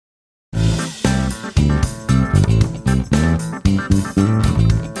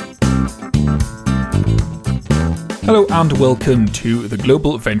Hello and welcome to the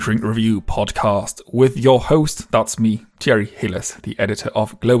Global Venturing Review podcast with your host, that's me, Thierry Hillis, the editor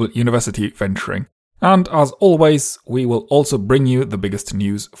of Global University Venturing. And as always, we will also bring you the biggest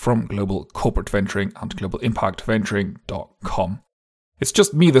news from global corporate venturing and globalimpactventuring.com. It's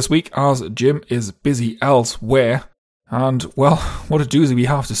just me this week as Jim is busy elsewhere. And, well, what a doozy we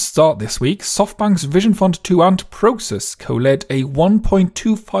have to start this week. SoftBank's Vision Fund 2 and Prosus co-led a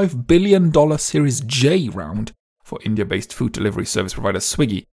 $1.25 billion Series J round for India-based food delivery service provider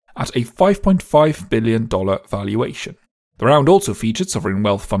Swiggy at a $5.5 billion valuation. The round also featured sovereign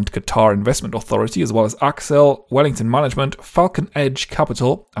wealth fund Qatar Investment Authority as well as Accel, Wellington Management, Falcon Edge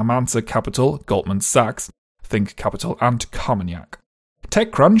Capital, Amansa Capital, Goldman Sachs, Think Capital and Carmignac.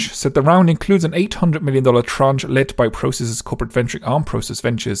 TechCrunch said the round includes an $800 million tranche led by Prosus's corporate venturing arm Prosus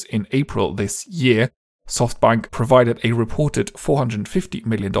Ventures in April this year. SoftBank provided a reported $450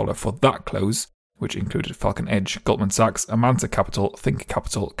 million for that close, which included Falcon Edge, Goldman Sachs, Amansa Capital, Think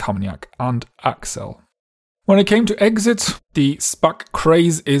Capital, Carmignac and Accel. When it came to exit, the SPAC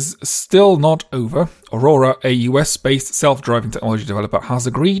craze is still not over. Aurora, a US-based self-driving technology developer, has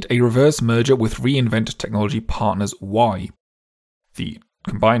agreed a reverse merger with reInvent Technology Partners Y. The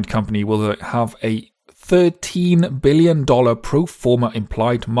combined company will have a $13 billion pro forma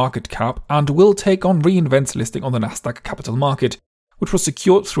implied market cap and will take on reInvent's listing on the Nasdaq Capital Market, which was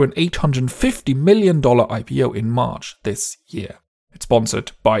secured through an $850 million IPO in March this year. It's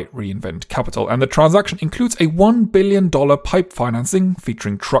sponsored by reInvent Capital, and the transaction includes a $1 billion PIPE financing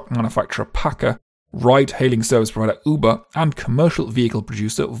featuring truck manufacturer PACCAR, ride-hailing service provider Uber, and commercial vehicle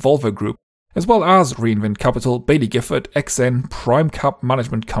producer Volvo Group, as well as reInvent Capital, Baillie Gifford, XN, PrimeCap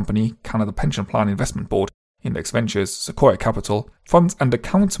Management Company, Canada Pension Plan Investment Board, Index Ventures, Sequoia Capital, funds and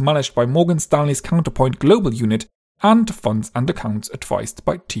accounts managed by Morgan Stanley's Counterpoint Global Unit, and funds and accounts advised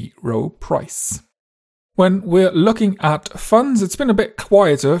by T. Rowe Price. When we're looking at funds, it's been a bit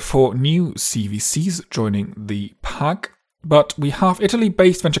quieter for new CVCs joining the pack, but we have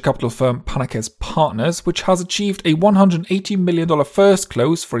Italy-based venture capital firm Panacez Partners, which has achieved a $180 million first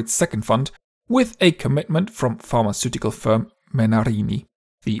close for its second fund, with a commitment from pharmaceutical firm Menarini.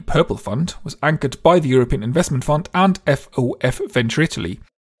 The Purple Fund was anchored by the European Investment Fund and FOF Venture Italy,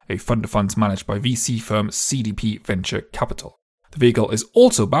 a fund of funds managed by VC firm CDP Venture Capital. The vehicle is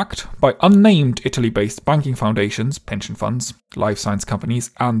also backed by unnamed Italy-based banking foundations, pension funds, life science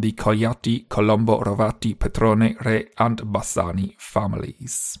companies, and the Cogliatti, Colombo, Rovati, Petrone, Re, and Bassani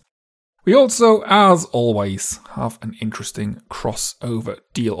families. We also, as always, have an interesting crossover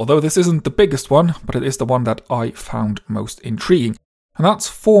deal, although this isn't the biggest one, but it is the one that I found most intriguing, and that's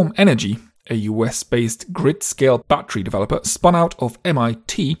Form Energy, a US-based grid-scale battery developer spun out of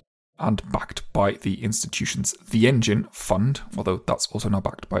MIT and backed by the institution's The Engine Fund, although that's also now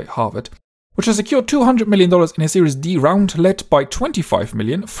backed by Harvard, which has secured $200 million in a Series D round led by $25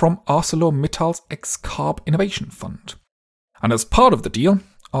 million from ArcelorMittal's X-Carb Innovation Fund. And as part of the deal,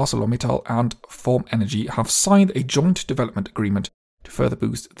 ArcelorMittal and Form Energy have signed a joint development agreement to further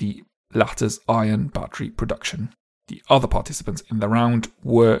boost the latter's iron battery production. The other participants in the round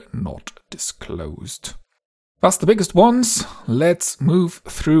were not disclosed. That's the biggest ones. Let's move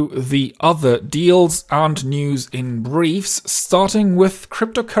through the other deals and news in briefs, starting with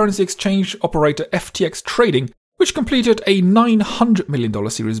cryptocurrency exchange operator FTX Trading, which completed a $900 million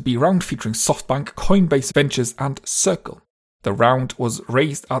Series B round featuring SoftBank, Coinbase Ventures, and Circle. The round was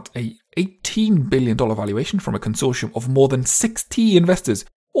raised at a $18 billion valuation from a consortium of more than 60 investors,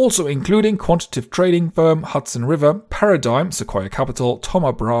 also including quantitative trading firm Hudson River, Paradigm, Sequoia Capital,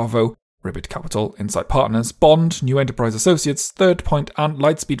 Thoma Bravo, Ribbit Capital, Insight Partners, Bond, New Enterprise Associates, Third Point and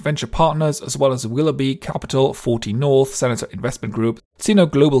Lightspeed Venture Partners, as well as Willoughby Capital, 40 North, Senator Investment Group, Sino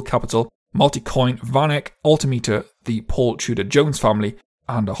Global Capital, Multicoin, Vanek, Altimeter, the Paul Tudor Jones family,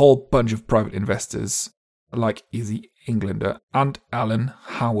 and a whole bunch of private investors like Izzy Englander and Alan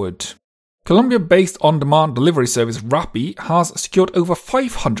Howard. Colombia-based on-demand delivery service Rappi has secured over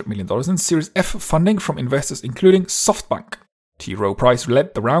 $500 million in Series F funding from investors including SoftBank. T. Rowe Price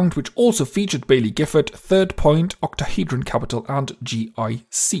led the round, which also featured Baillie Gifford, Third Point, Octahedron Capital, and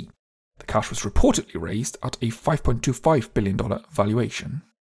GIC. The cash was reportedly raised at a $5.25 billion valuation.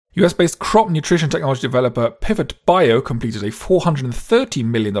 US-based crop nutrition technology developer Pivot Bio completed a $430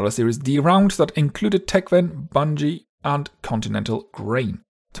 million Series D round that included Techven, Bunge, and Continental Grain.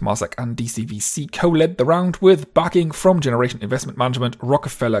 Temasek and DCVC co-led the round with backing from Generation Investment Management,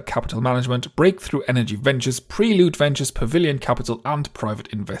 Rockefeller Capital Management, Breakthrough Energy Ventures, Prelude Ventures, Pavilion Capital, and private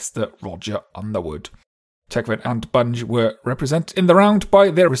investor Roger Underwood. Techven and Bunge were represented in the round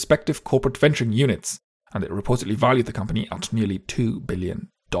by their respective corporate venturing units, and it reportedly valued the company at nearly $2 billion.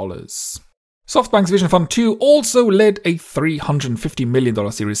 SoftBank's Vision Fund 2 also led a $350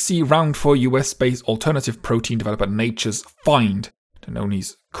 million Series C round for US-based alternative protein developer Nature's Find.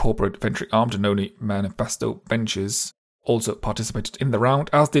 Danone's corporate venture arm, Danone Manifesto Ventures, also participated in the round,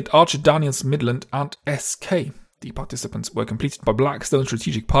 as did Archer Daniels Midland and SK. The participants were completed by Blackstone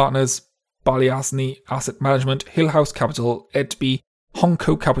Strategic Partners, Balyasny Asset Management, Hillhouse Capital, Edby,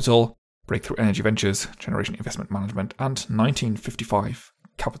 Hongko Capital, Breakthrough Energy Ventures, Generation Investment Management, and 1955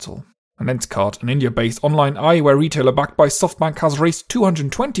 Capital. And Lenskart, an India-based online eyewear retailer backed by SoftBank, has raised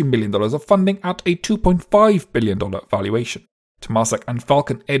 $220 million of funding at a $2.5 billion valuation. Temasek and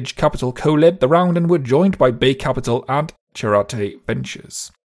Falcon Edge Capital co-led the round and were joined by Bay Capital and Cherate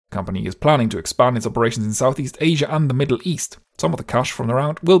Ventures. The company is planning to expand its operations in Southeast Asia and the Middle East. Some of the cash from the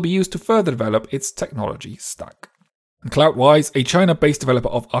round will be used to further develop its technology stack. And Cloudwise, a China-based developer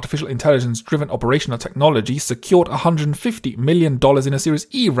of artificial intelligence-driven operational technology, secured $150 million in a Series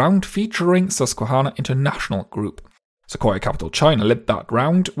E round featuring Susquehanna International Group. Sequoia Capital China led that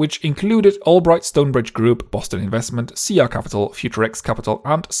round, which included Albright Stonebridge Group, Boston Investment, CR Capital, FutureX Capital,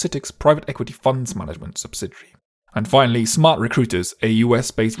 and Citix Private Equity Funds Management subsidiary. And finally, Smart Recruiters, a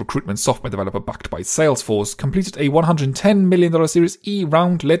US-based recruitment software developer backed by Salesforce, completed a $110 million Series E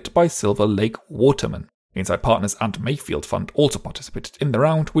round led by Silver Lake Waterman. Inside Partners and Mayfield Fund also participated in the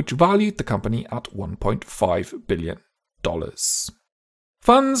round, which valued the company at $1.5 billion.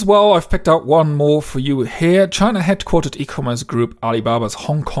 Funds, well, I've picked out one more for you here. China-headquartered e-commerce group Alibaba's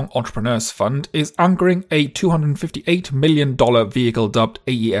Hong Kong Entrepreneurs Fund is anchoring a $258 million vehicle dubbed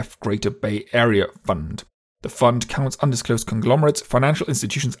AEF Greater Bay Area Fund. The fund counts undisclosed conglomerates, financial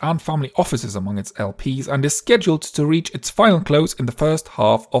institutions, and family offices among its LPs and is scheduled to reach its final close in the first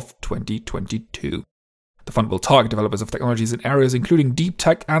half of 2022. The fund will target developers of technologies in areas including deep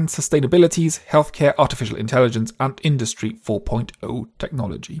tech and sustainabilities, healthcare, artificial intelligence, and Industry 4.0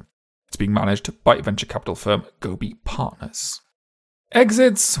 technology. It's being managed by venture capital firm Gobi Partners.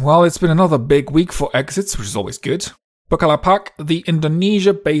 Exits. Well, it's been another big week for exits, which is always good. Bukalapak, the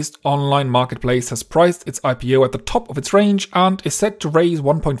Indonesia-based online marketplace, has priced its IPO at the top of its range and is set to raise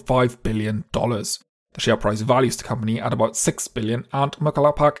 $1.5 billion. The share price values the company at about $6 billion, and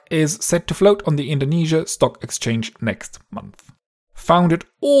Bukalapak is set to float on the Indonesia Stock Exchange next month. Founded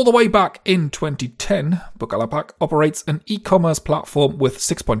all the way back in 2010, Bukalapak operates an e-commerce platform with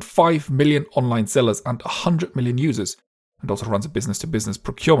 6.5 million online sellers and 100 million users, and also runs a business-to-business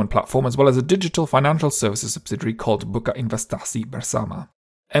procurement platform as well as a digital financial services subsidiary called Buka Investasi Bersama.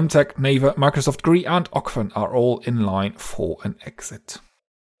 Emtek, Naver, Microsoft Gri, and Okfen are all in line for an exit.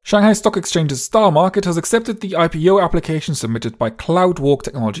 Shanghai Stock Exchange's Star Market has accepted the IPO application submitted by CloudWalk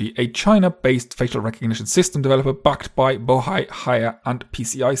Technology, a China-based facial recognition system developer backed by Bohai Haier and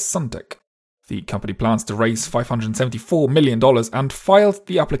PCI Suntech. The company plans to raise $574 million and filed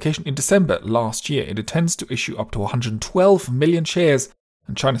the application in December last year. It intends to issue up to 112 million shares,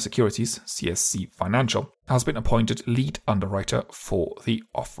 and China Securities, CSC Financial, has been appointed lead underwriter for the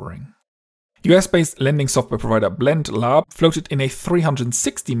offering. US-based lending software provider Blend Lab floated in a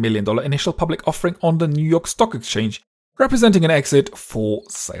 $360 million initial public offering on the New York Stock Exchange, representing an exit for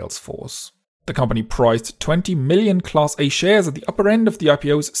Salesforce. The company priced 20 million Class A shares at the upper end of the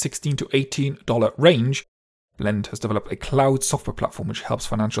IPO's $16 to $18 range. Blend has developed a cloud software platform which helps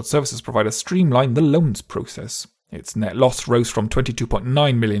financial services providers streamline the loans process. Its net loss rose from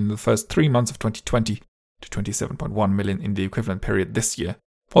 $22.9 million in the first 3 months of 2020 to $27.1 million in the equivalent period this year,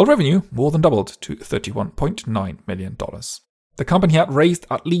 while revenue more than doubled to $31.9 million. The company had raised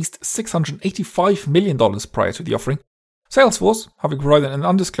at least $685 million prior to the offering, Salesforce having provided an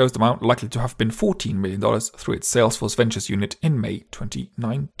undisclosed amount likely to have been $14 million through its Salesforce Ventures unit in May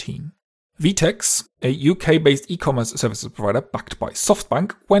 2019. Vtex, a UK-based e-commerce services provider backed by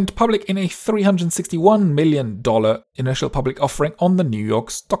SoftBank, went public in a $361 million initial public offering on the New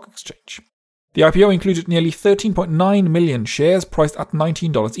York Stock Exchange. The IPO included nearly 13.9 million shares priced at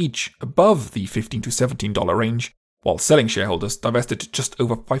 $19 each, above the $15 to $17 range, while selling shareholders divested just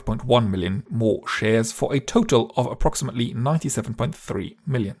over 5.1 million more shares for a total of approximately 97.3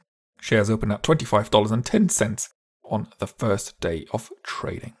 million. Shares opened at $25.10 on the first day of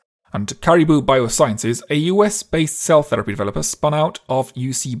trading. And Caribou Biosciences, a US-based cell therapy developer, spun out of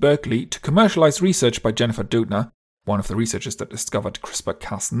UC Berkeley to commercialize research by Jennifer Doudna, one of the researchers that discovered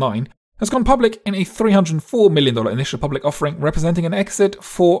CRISPR-Cas9, has gone public in a $304 million initial public offering, representing an exit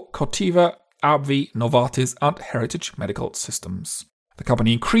for Corteva, AbbVie, Novartis, and Heritage Medical Systems. The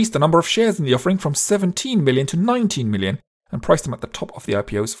company increased the number of shares in the offering from 17 million to 19 million and priced them at the top of the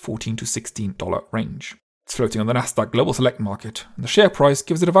IPO's $14 to $16 range. It's floating on the Nasdaq Global Select Market, and the share price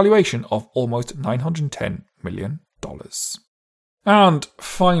gives it a valuation of almost $910 million. And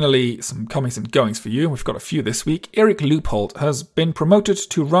finally, some comings and goings for you. We've got a few this week. Eric Leupold has been promoted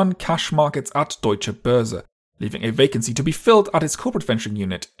to run cash markets at Deutsche Börse, leaving a vacancy to be filled at its corporate venturing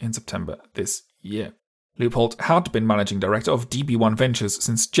unit in September this year. Leupold had been managing director of DB1 Ventures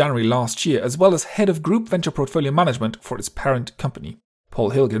since January last year, as well as head of group venture portfolio management for its parent company.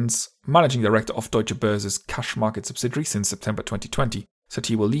 Paul Hilgens, managing director of Deutsche Börse's cash market subsidiary since September 2020, said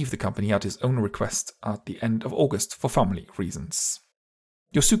he will leave the company at his own request at the end of August for family reasons.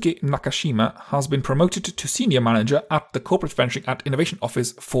 Yosuke Nakashima has been promoted to senior manager at the corporate venturing and innovation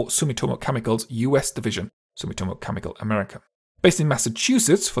office for Sumitomo Chemical's US division, Sumitomo Chemical America. Based in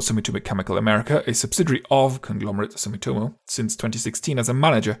Massachusetts for Sumitomo Chemical America, a subsidiary of conglomerate Sumitomo, since 2016 as a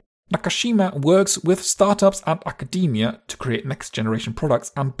manager, Nakashima works with startups and academia to create next-generation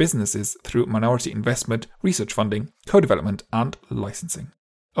products and businesses through minority investment, research funding, co-development, and licensing.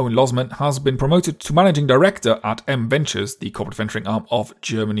 Owen Losman has been promoted to managing director at M Ventures, the corporate venturing arm of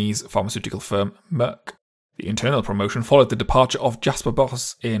Germany's pharmaceutical firm Merck. The internal promotion followed the departure of Jasper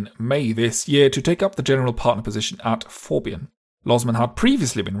Boss in May this year to take up the general partner position at Forbion. Losman had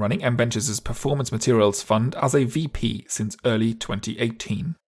previously been running M Ventures' performance materials fund as a VP since early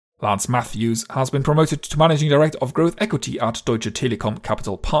 2018. Lance Matthews has been promoted to managing director of growth equity at Deutsche Telekom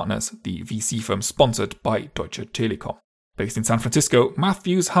Capital Partners, the VC firm sponsored by Deutsche Telekom. Based in San Francisco,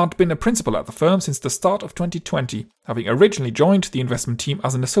 Matthews had been a principal at the firm since the start of 2020, having originally joined the investment team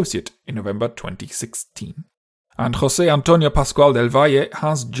as an associate in November 2016. And José Antonio Pascual del Valle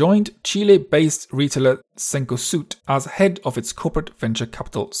has joined Chile-based retailer Cencosud as head of its corporate venture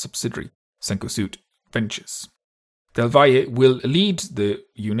capital subsidiary, Cencosud Ventures. Del Valle will lead the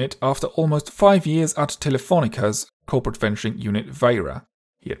unit after almost 5 years at Telefónica's corporate venturing unit Veira.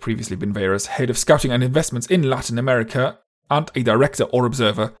 He had previously been Veira's head of scouting and investments in Latin America and a director or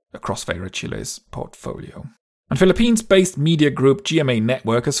observer across Veira Chile's portfolio. And Philippines-based media group GMA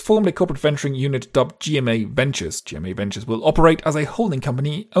Network has formed a corporate venturing unit dubbed GMA Ventures. GMA Ventures will operate as a holding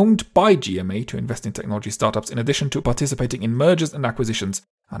company owned by GMA to invest in technology startups in addition to participating in mergers and acquisitions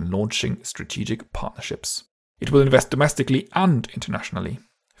and launching strategic partnerships. It will invest domestically and internationally.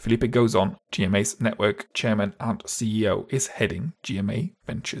 Felipe Gozon, GMA's network chairman and CEO, is heading GMA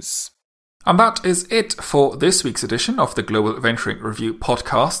Ventures. And that is it for this week's edition of the Global Venturing Review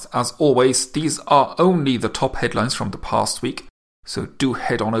podcast. As always, these are only the top headlines from the past week, so do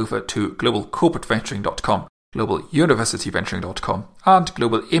head on over to globalcorporateventuring.com, globaluniversityventuring.com, and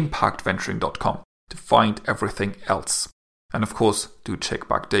globalimpactventuring.com to find everything else. And of course, do check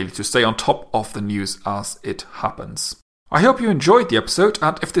back daily to stay on top of the news as it happens. I hope you enjoyed the episode,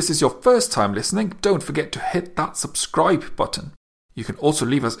 and if this is your first time listening, don't forget to hit that subscribe button. You can also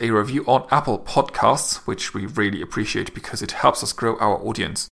leave us a review on Apple Podcasts, which we really appreciate because it helps us grow our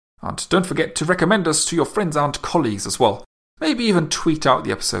audience. And don't forget to recommend us to your friends and colleagues as well. Maybe even tweet out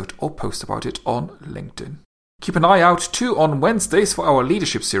the episode or post about it on LinkedIn. Keep an eye out too on Wednesdays for our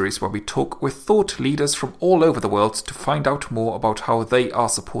leadership series, where we talk with thought leaders from all over the world to find out more about how they are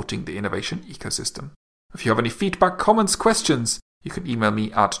supporting the innovation ecosystem. If you have any feedback, comments, questions, you can email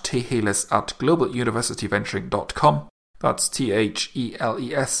me at theheles@globaluniversityventuring.com. That's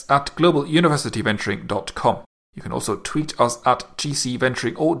THELES @globaluniversityventuring.com. You can also tweet us at GC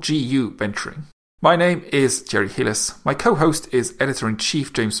Venturing or GU Venturing. My name is Jerry Hillis. My co-host is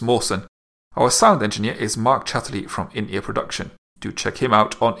Editor-in-Chief James Mawson. Our sound engineer is Mark Chatterley from In-Ear Production. Do check him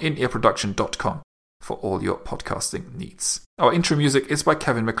out on inearproduction.com for all your podcasting needs. Our intro music is by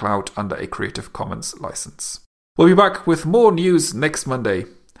Kevin MacLeod under a Creative Commons license. We'll be back with more news next Monday.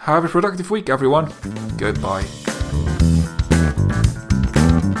 Have a productive week, everyone. Goodbye.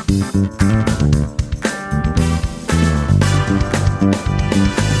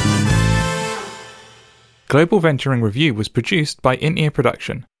 Global Venturing Review was produced by In-Ear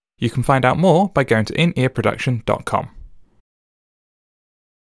Production. You can find out more by going to inearproduction.com.